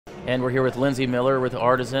And we're here with Lindsay Miller with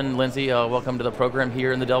Artisan. Lindsay, welcome to the program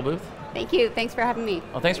here in the Dell booth. Thank you. Thanks for having me.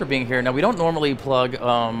 Well, thanks for being here. Now, we don't normally plug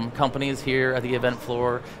companies here at the event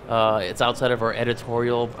floor. It's outside of our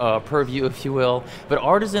editorial purview, if you will. But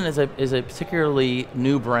Artisan is a particularly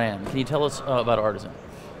new brand. Can you tell us about Artisan?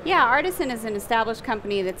 Yeah, Artisan is an established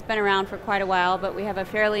company that's been around for quite a while, but we have a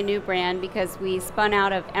fairly new brand because we spun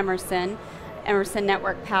out of Emerson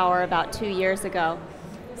Network Power about 2 years ago.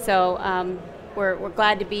 So we're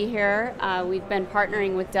glad to be here. We've been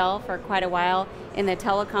partnering with Dell for quite a while in the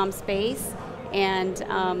telecom space, and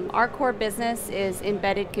our core business is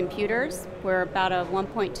embedded computers. We're about a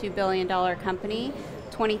 $1.2 billion company,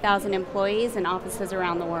 20,000 employees and offices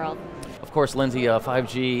around the world. Of course, Lindsay,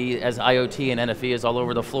 5G as IoT and NFV is all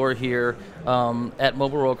over the floor here at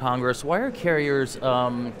Mobile World Congress. Why are carriers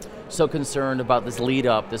so concerned about this lead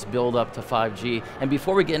up, this build up to 5G? And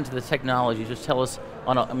before we get into the technology, just tell us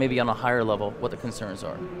maybe on a higher level what the concerns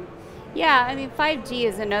are. Yeah, I mean 5G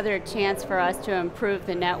is another chance for us to improve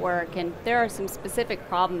the network, and there are some specific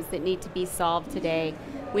problems that need to be solved today.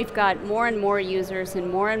 We've got more and more users and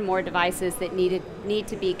more devices that need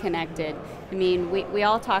to be connected. I mean, we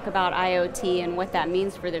all talk about IoT and what that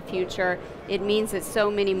means for the future. It means that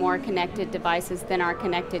so many more connected devices than are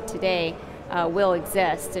connected today will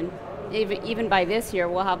exist, and even by this year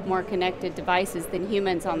we'll have more connected devices than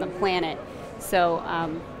humans on the planet. So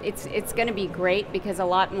it's going to be great because a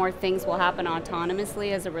lot more things will happen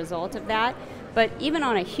autonomously as a result of that. But even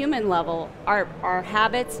on a human level, our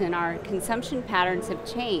habits and our consumption patterns have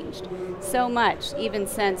changed so much, even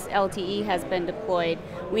since LTE has been deployed.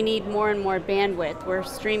 We need more and more bandwidth. We're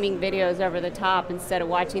streaming videos over the top instead of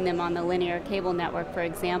watching them on the linear cable network, for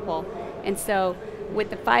example. And so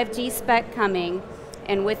with the 5G spec coming,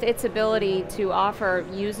 and with its ability to offer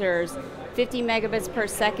users 50 megabits per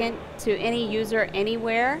second to any user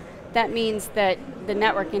anywhere, that means that the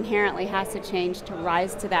network inherently has to change to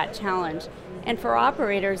rise to that challenge. And for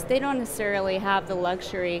operators, they don't necessarily have the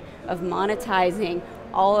luxury of monetizing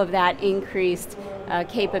all of that increased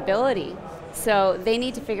capability. So they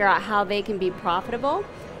need to figure out how they can be profitable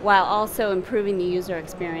while also improving the user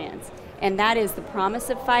experience. And that is the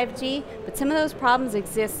promise of 5G, but some of those problems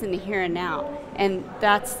exist in the here and now. And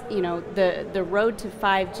that's the road to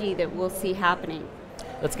 5G that we'll see happening.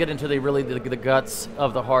 Let's get into the guts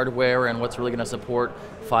of the hardware and what's really going to support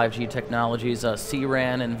 5G technologies.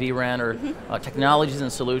 cRAN and vRAN are technologies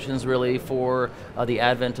and solutions really for the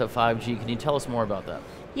advent of 5G. Can you tell us more about that?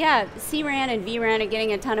 Yeah, cRAN and vRAN are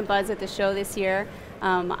getting a ton of buzz at the show this year.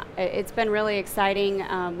 It's been really exciting.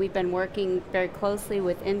 We've been working very closely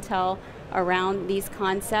with Intel around these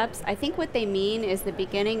concepts. I think what they mean is the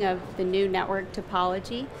beginning of the new network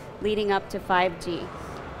topology leading up to 5G.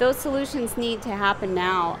 Those solutions need to happen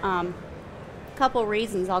now. A couple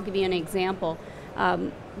reasons, I'll give you an example.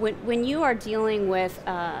 When you are dealing with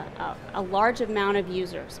a large amount of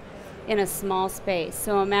users in a small space,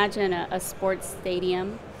 so imagine a sports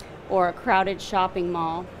stadium or a crowded shopping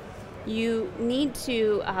mall, you need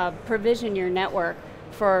to provision your network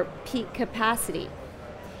for peak capacity.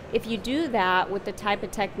 If you do that with the type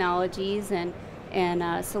of technologies and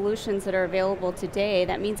solutions that are available today,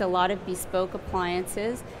 that means a lot of bespoke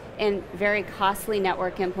appliances and very costly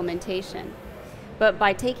network implementation. But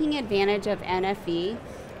by taking advantage of NFV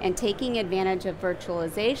and taking advantage of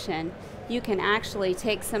virtualization, you can actually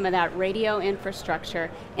take some of that radio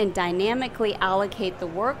infrastructure and dynamically allocate the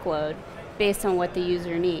workload based on what the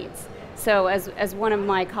user needs. So as one of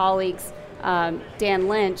my colleagues, Dan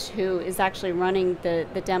Lynch, who is actually running the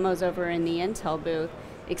demos over in the Intel booth,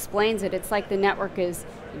 explains it, it's like the network is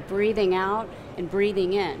breathing out and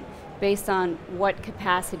breathing in based on what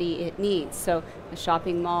capacity it needs. So the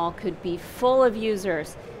shopping mall could be full of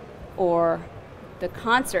users, or the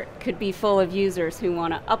concert could be full of users who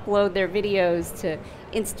want to upload their videos to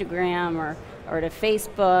Instagram or to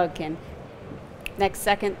Facebook, and next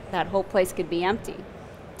second that whole place could be empty.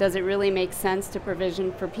 Does it really make sense to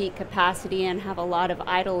provision for peak capacity and have a lot of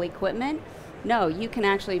idle equipment? No, you can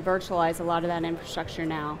actually virtualize a lot of that infrastructure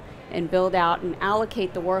now and build out and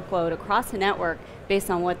allocate the workload across the network based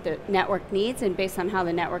on what the network needs and based on how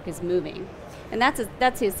the network is moving. And that's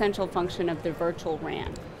the essential function of the virtual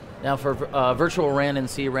RAN. Now for virtual RAN and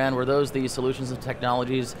cRAN, were those the solutions and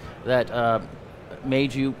technologies that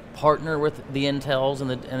made you partner with the Intels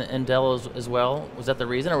and Dell as well? Was that the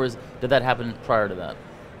reason, or did that happen prior to that?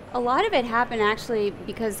 A lot of it happened actually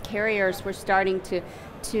because carriers were starting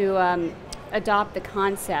to adopt the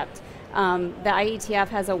concept. The IETF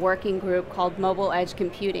has a working group called Mobile Edge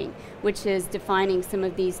Computing, which is defining some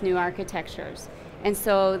of these new architectures. And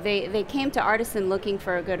so they came to Artisan looking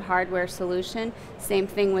for a good hardware solution. Same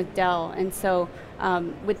thing with Dell. And so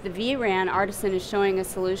with the vRAN, Artisan is showing a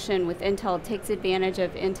solution with Intel. It takes advantage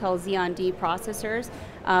of Intel Xeon D processors,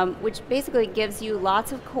 which basically gives you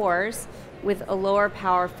lots of cores with a lower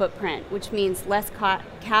power footprint, which means less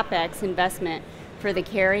CapEx investment for the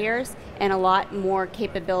carriers and a lot more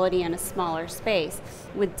capability in a smaller space.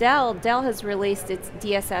 With Dell, Dell has released its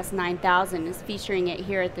DSS 9000, is featuring it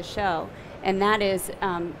here at the show. And that is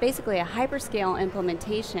basically a hyperscale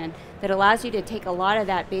implementation that allows you to take a lot of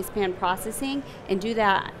that baseband processing and do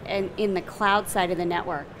that in the cloud side of the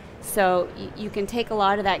network. So you can take a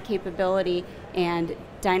lot of that capability and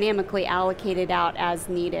dynamically allocate it out as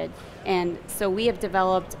needed. And so we have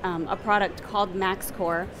developed a product called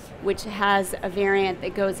MaxCore, which has a variant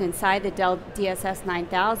that goes inside the Dell DSS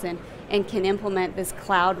 9000 and can implement this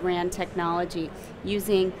cloud RAN technology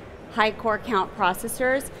using high core count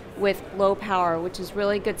processors with low power, which is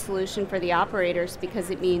really good solution for the operators because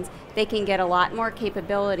it means they can get a lot more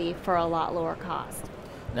capability for a lot lower cost.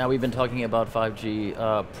 Now we've been talking about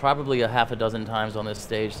 5G probably a half a dozen times on this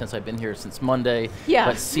stage since I've been here since Monday. Yeah.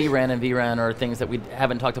 But CRAN and vRAN are things that we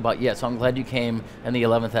haven't talked about yet, so I'm glad you came in the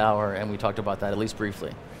 11th hour and we talked about that at least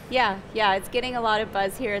briefly. Yeah, it's getting a lot of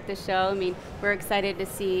buzz here at the show. I mean, we're excited to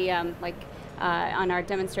see on our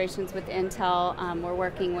demonstrations with Intel, we're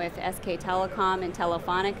working with SK Telecom and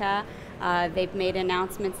Telefonica. They've made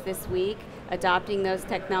announcements this week adopting those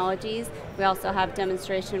technologies. We also have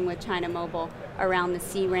demonstration with China Mobile around the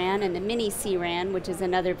CRAN and the mini CRAN, which is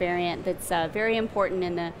another variant that's very important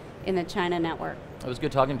in the China network. It was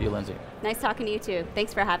good talking to you, Lindsay. Nice talking to you too.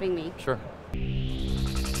 Thanks for having me. Sure.